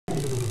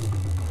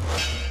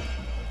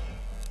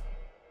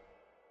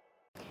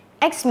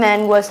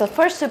X-Men was the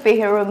first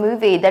superhero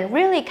movie that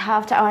really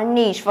carved our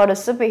niche for the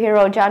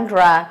superhero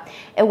genre.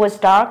 It was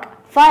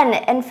dark, fun,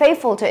 and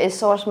faithful to its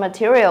source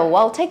material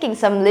while taking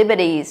some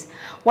liberties.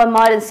 While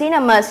modern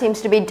cinema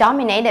seems to be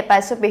dominated by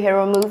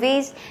superhero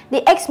movies,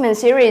 the X-Men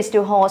series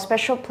still holds a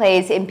special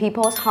place in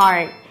people's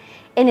heart.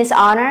 In its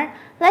honor,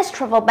 let's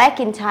travel back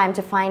in time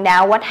to find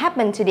out what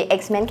happened to the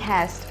X-Men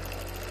cast.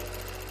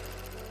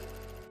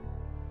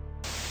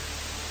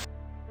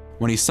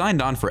 When he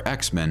signed on for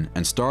X-Men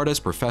and starred as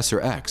Professor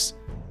X,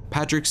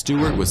 Patrick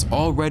Stewart was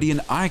already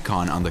an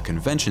icon on the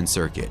convention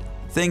circuit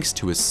thanks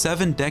to his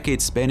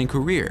 7-decade-spanning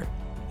career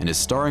and his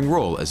starring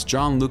role as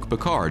Jean-Luc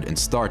Picard in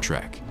Star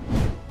Trek.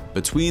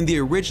 Between the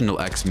original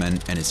X-Men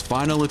and his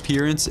final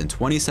appearance in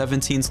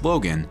 2017's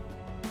Logan,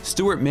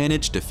 Stewart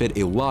managed to fit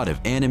a lot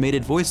of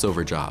animated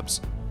voiceover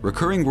jobs,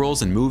 recurring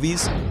roles in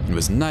movies, and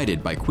was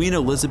knighted by Queen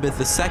Elizabeth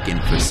II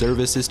for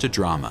services to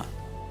drama.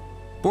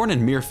 Born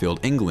in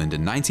Mirfield, England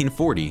in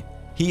 1940,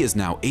 he is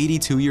now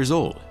 82 years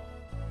old.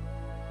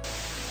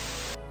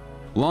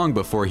 Long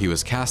before he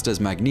was cast as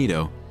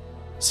Magneto,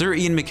 Sir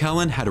Ian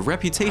McKellen had a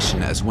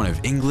reputation as one of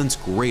England's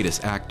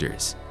greatest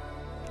actors.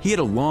 He had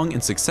a long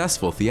and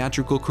successful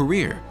theatrical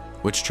career,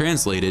 which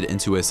translated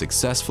into a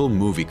successful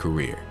movie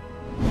career.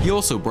 He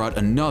also brought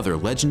another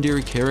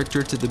legendary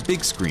character to the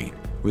big screen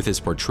with his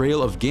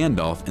portrayal of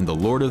Gandalf in the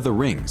Lord of the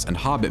Rings and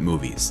Hobbit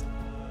movies.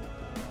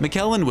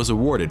 McKellen was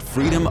awarded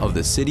Freedom of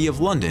the City of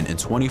London in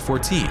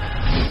 2014,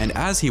 and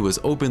as he was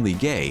openly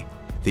gay,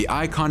 the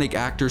iconic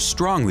actor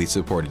strongly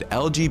supported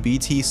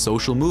LGBT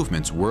social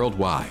movements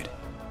worldwide.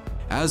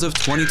 As of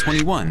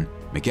 2021,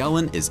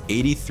 McKellen is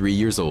 83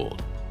 years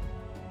old.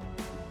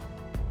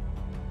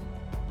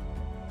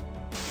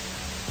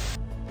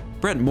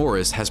 Brett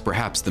Morris has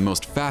perhaps the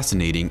most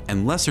fascinating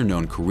and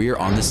lesser-known career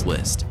on this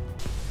list.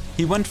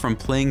 He went from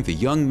playing the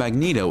young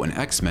Magneto in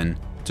X-Men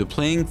to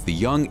playing the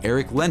young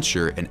Eric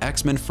Lehnsherr in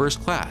X-Men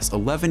First Class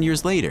 11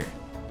 years later.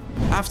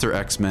 After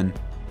X-Men,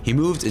 he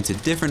moved into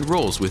different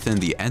roles within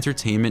the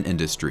entertainment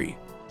industry,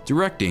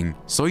 directing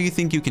So You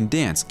Think You Can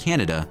Dance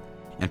Canada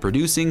and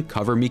producing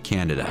Cover Me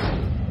Canada.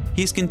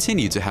 He's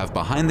continued to have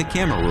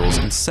behind-the-camera roles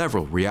in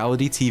several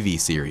reality TV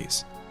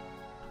series.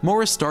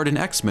 Morris starred in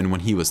X-Men when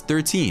he was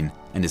 13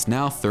 and is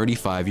now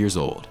 35 years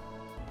old.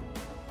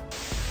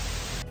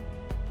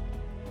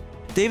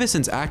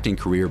 Davison's acting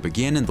career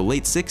began in the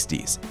late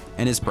 60s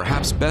and is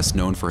perhaps best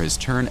known for his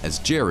turn as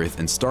Jareth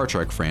in Star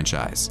Trek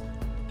franchise.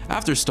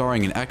 After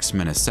starring in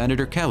X-Men as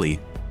Senator Kelly,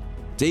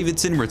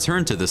 Davison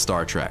returned to the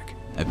Star Trek,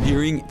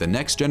 appearing in The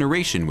Next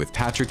Generation with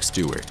Patrick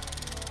Stewart.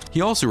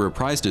 He also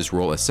reprised his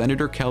role as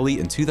Senator Kelly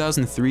in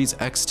 2003's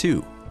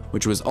X-2,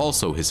 which was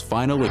also his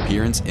final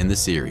appearance in the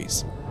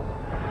series.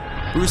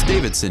 Bruce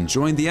Davison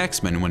joined the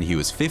X-Men when he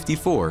was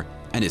 54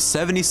 and is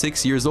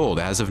 76 years old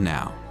as of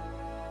now.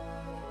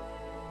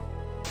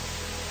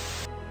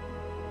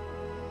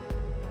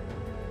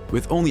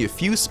 With only a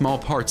few small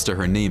parts to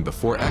her name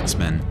before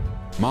X-Men,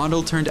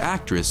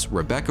 model-turned-actress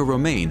Rebecca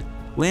Romijn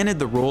landed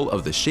the role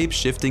of the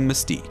shape-shifting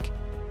Mystique.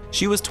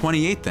 She was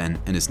 28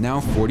 then and is now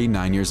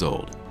 49 years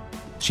old.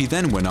 She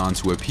then went on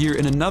to appear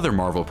in another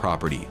Marvel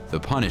property, The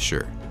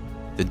Punisher,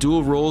 the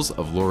dual roles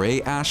of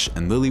Laurie Ash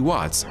and Lily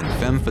Watts in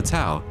Femme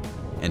Fatale,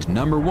 and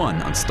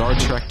 #1 on Star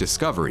Trek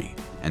Discovery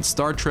and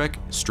Star Trek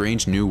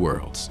Strange New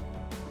Worlds.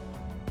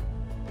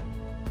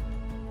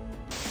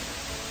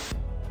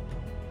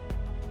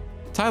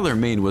 Tyler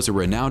Mane was a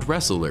renowned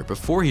wrestler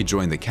before he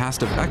joined the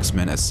cast of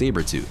X-Men as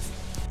Sabretooth,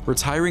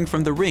 retiring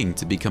from the ring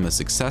to become a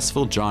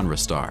successful genre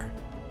star.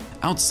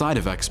 Outside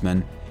of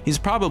X-Men, he's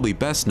probably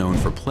best known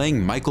for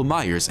playing Michael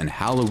Myers in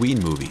Halloween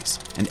movies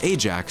and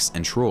Ajax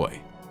and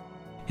Troy.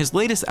 His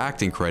latest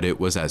acting credit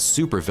was as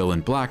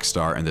supervillain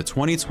Blackstar in the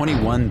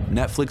 2021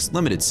 Netflix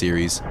limited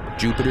series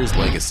Jupiter's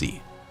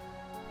Legacy.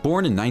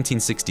 Born in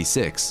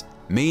 1966,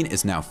 Mane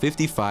is now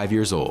 55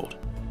 years old.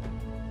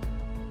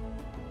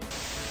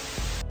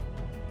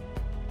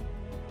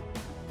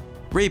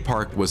 Ray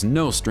Park was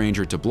no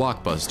stranger to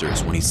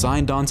blockbusters when he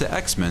signed on to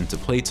X-Men to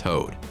play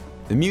Toad,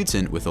 the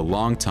mutant with a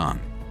long tongue.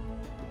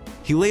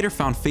 He later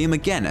found fame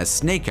again as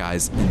Snake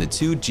Eyes in the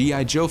 2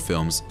 G.I. Joe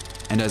films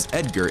and as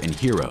Edgar in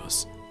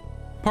Heroes.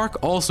 Park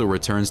also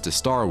returns to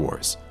Star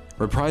Wars,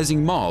 reprising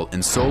Maul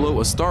in Solo: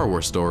 A Star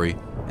Wars Story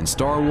and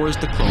Star Wars: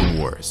 The Clone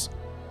Wars.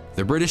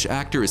 The British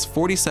actor is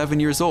 47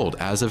 years old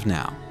as of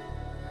now.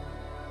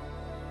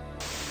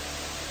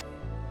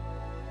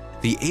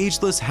 The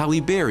ageless Halle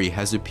Berry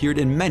has appeared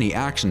in many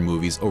action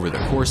movies over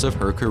the course of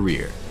her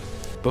career,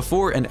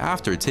 before and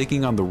after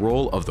taking on the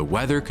role of the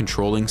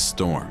weather-controlling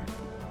Storm.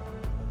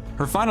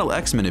 Her final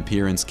X-Men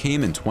appearance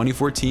came in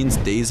 2014's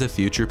Days of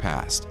Future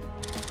Past.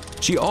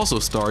 She also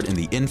starred in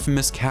the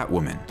infamous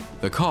Catwoman,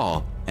 The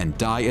Call, and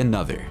Die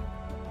Another.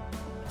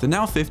 The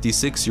now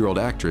 56-year-old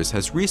actress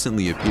has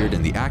recently appeared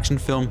in the action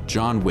film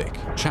John Wick,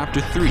 Chapter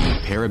 3,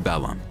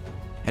 Parabellum,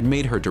 and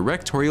made her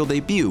directorial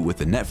debut with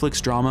the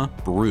Netflix drama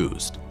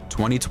Bruised,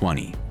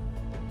 2020.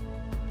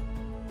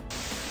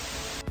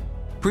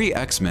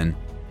 Pre-X-Men,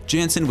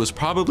 Jansen was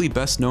probably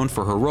best known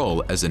for her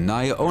role as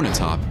Anaya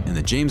Onatopp in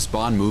the James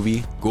Bond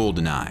movie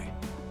GoldenEye.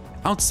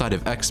 outside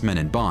of X-Men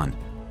and Bond,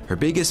 her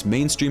biggest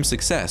mainstream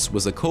success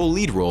was a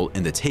co-lead role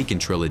in the Taken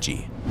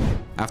trilogy.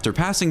 After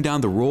passing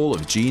down the role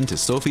of Jean to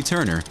Sophie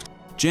Turner,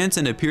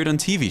 Jansen appeared on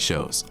TV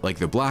shows like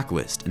The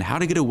Blacklist and How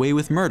to Get Away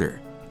with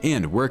Murder,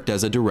 and worked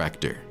as a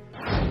director.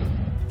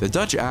 The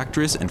Dutch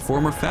actress and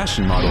former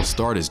fashion model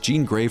starred as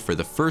Jean Grey for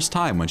the first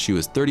time when she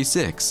was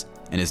 36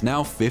 and is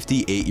now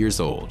 58 years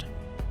old.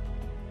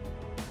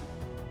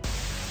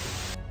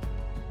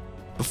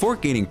 Before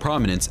gaining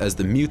prominence as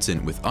the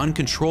mutant with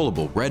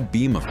uncontrollable red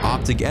beam of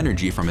optic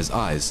energy from his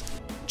eyes,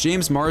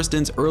 James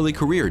Marsden's early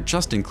career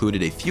just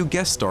included a few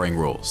guest starring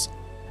roles.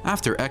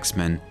 After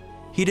X-Men,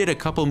 he did a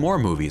couple more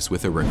movies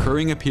with a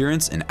recurring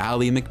appearance in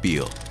Ally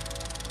McBeal.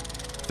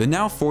 The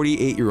now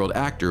 48-year-old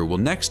actor will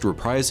next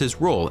reprise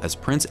his role as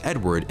Prince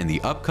Edward in the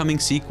upcoming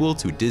sequel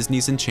to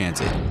Disney's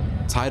Enchanted,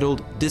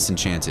 titled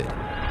Disenchanted,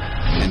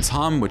 and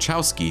Tom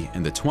Wachowski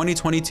in the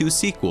 2022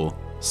 sequel,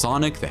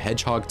 Sonic the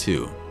Hedgehog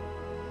 2.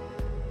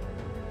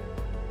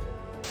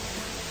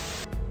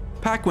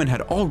 Paquin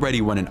had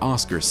already won an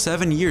Oscar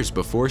 7 years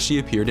before she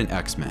appeared in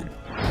X-Men,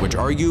 which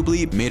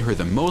arguably made her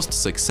the most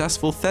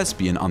successful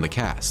thespian on the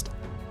cast.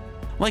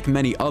 Like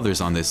many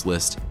others on this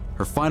list,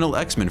 her final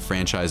X-Men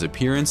franchise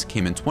appearance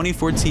came in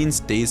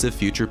 2014's Days of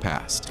Future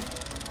Past.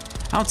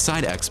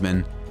 Outside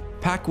X-Men,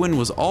 Paquin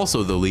was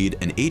also the lead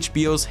in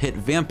HBO's hit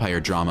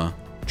vampire drama,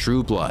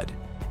 True Blood,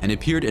 and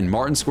appeared in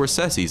Martin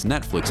Scorsese's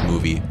Netflix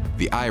movie,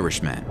 The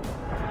Irishman.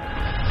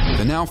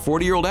 The now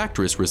 40-year-old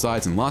actress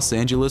resides in Los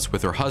Angeles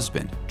with her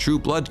husband, True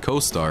Blood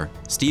co-star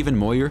Stephen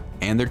Moyer,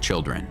 and their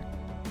children.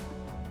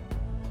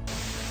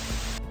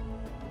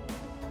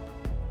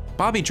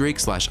 Bobby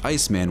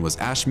Drake/Iceman was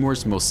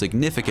Ashmore's most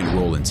significant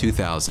role in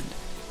 2000.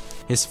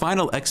 His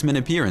final X-Men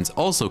appearance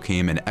also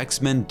came in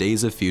X-Men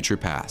Days of Future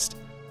Past.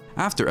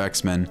 After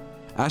X-Men,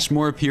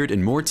 Ashmore appeared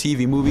in more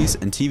TV movies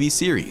and TV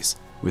series,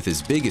 with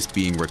his biggest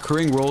being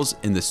recurring roles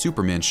in the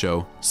Superman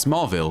show,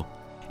 Smallville,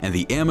 and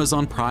the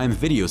Amazon Prime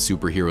video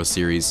superhero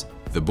series,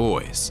 The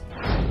Boys.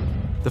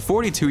 The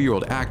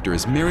 42-year-old actor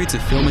is married to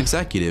film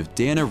executive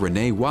Dana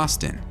Renee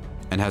Waston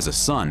and has a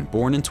son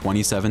born in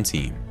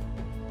 2017.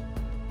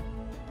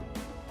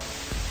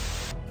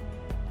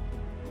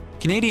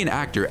 Canadian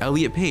actor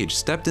Elliot Page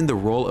stepped in the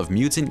role of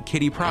mutant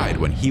Kitty Pryde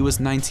when he was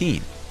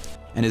 19,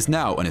 and is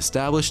now an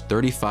established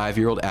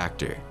 35-year-old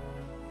actor.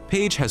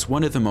 Page has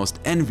one of the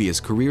most envious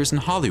careers in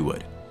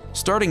Hollywood,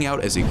 starting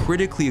out as a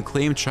critically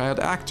acclaimed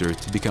child actor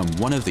to become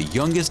one of the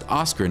youngest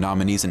Oscar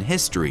nominees in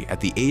history at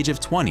the age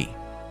of 20.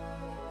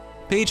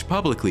 Page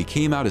publicly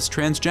came out as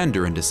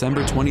transgender in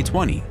December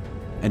 2020,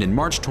 and in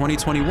March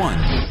 2021,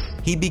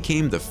 he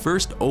became the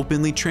first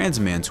openly trans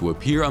man to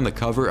appear on the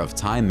cover of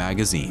Time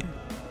magazine.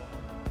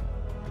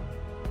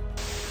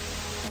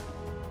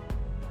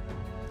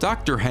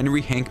 Dr.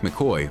 Henry Hank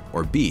McCoy,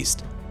 or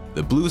Beast,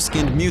 the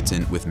blue-skinned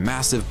mutant with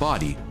massive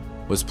body,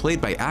 was played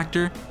by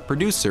actor,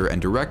 producer,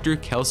 and director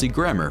Kelsey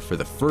Grammer for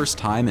the first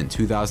time in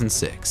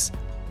 2006.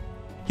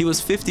 He was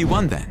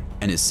 51 then,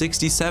 and is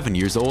 67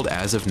 years old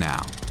as of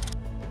now.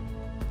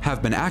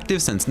 Have been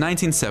active since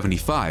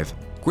 1975,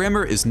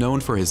 Grammer is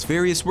known for his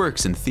various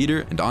works in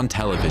theater and on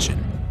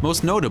television.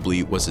 Most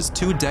notably was his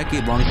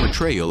 2-decade-long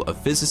portrayal of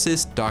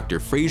physicist Dr.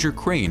 Fraser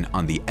Crane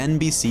on the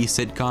NBC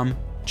sitcom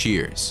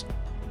Cheers.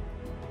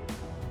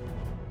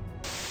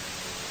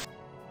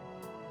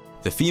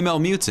 The female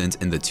mutant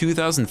in the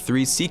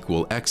 2003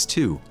 sequel X2,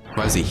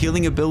 who has a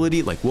healing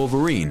ability like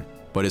Wolverine,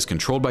 but is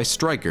controlled by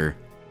Stryker,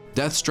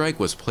 Deathstrike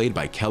was played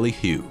by Kelly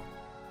Hu.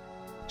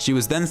 She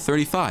was then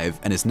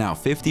 35 and is now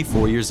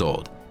 54 years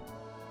old.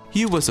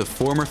 Hu was a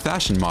former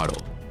fashion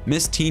model,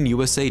 Miss Teen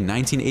USA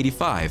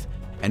 1985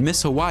 and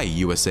Miss Hawaii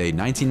USA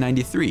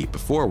 1993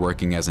 before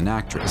working as an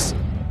actress,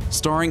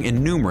 starring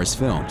in numerous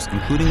films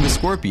including The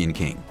Scorpion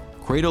King,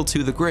 Cradle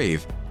to the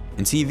Grave,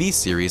 and TV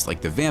series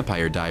like The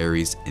Vampire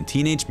Diaries and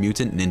Teenage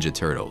Mutant Ninja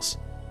Turtles.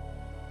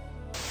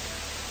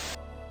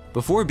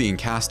 Before being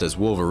cast as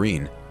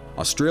Wolverine,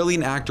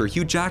 Australian actor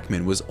Hugh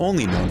Jackman was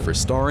only known for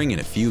starring in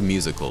a few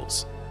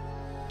musicals.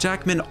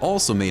 Jackman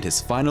also made his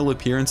final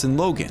appearance in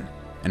Logan,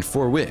 and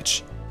for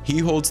which he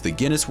holds the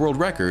Guinness World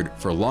Record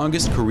for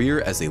longest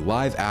career as a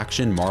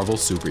live-action Marvel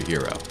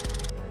superhero.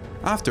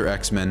 After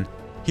X-Men,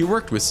 he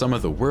worked with some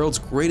of the world's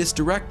greatest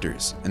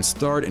directors and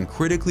starred in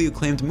critically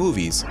acclaimed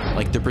movies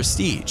like The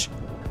Prestige,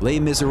 Les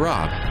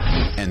Miserables,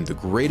 and The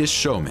Greatest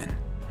Showman,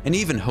 and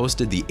even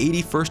hosted the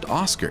 81st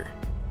Oscar.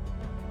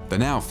 The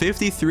now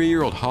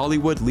 53-year-old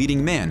Hollywood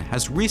leading man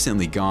has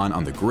recently gone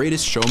on the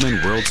Greatest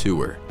Showman World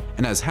Tour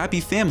and has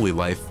happy family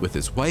life with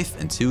his wife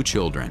and 2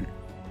 children.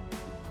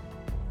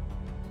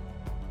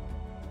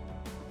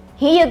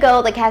 Here you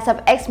go, the cast of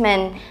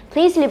X-Men.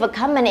 Please leave a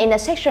comment in the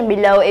section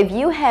below if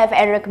you have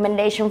a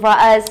recommendation for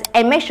us,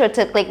 and make sure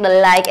to click the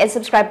like and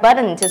subscribe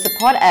button to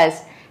support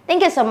us.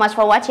 Thank you so much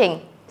for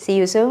watching. See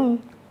you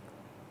soon.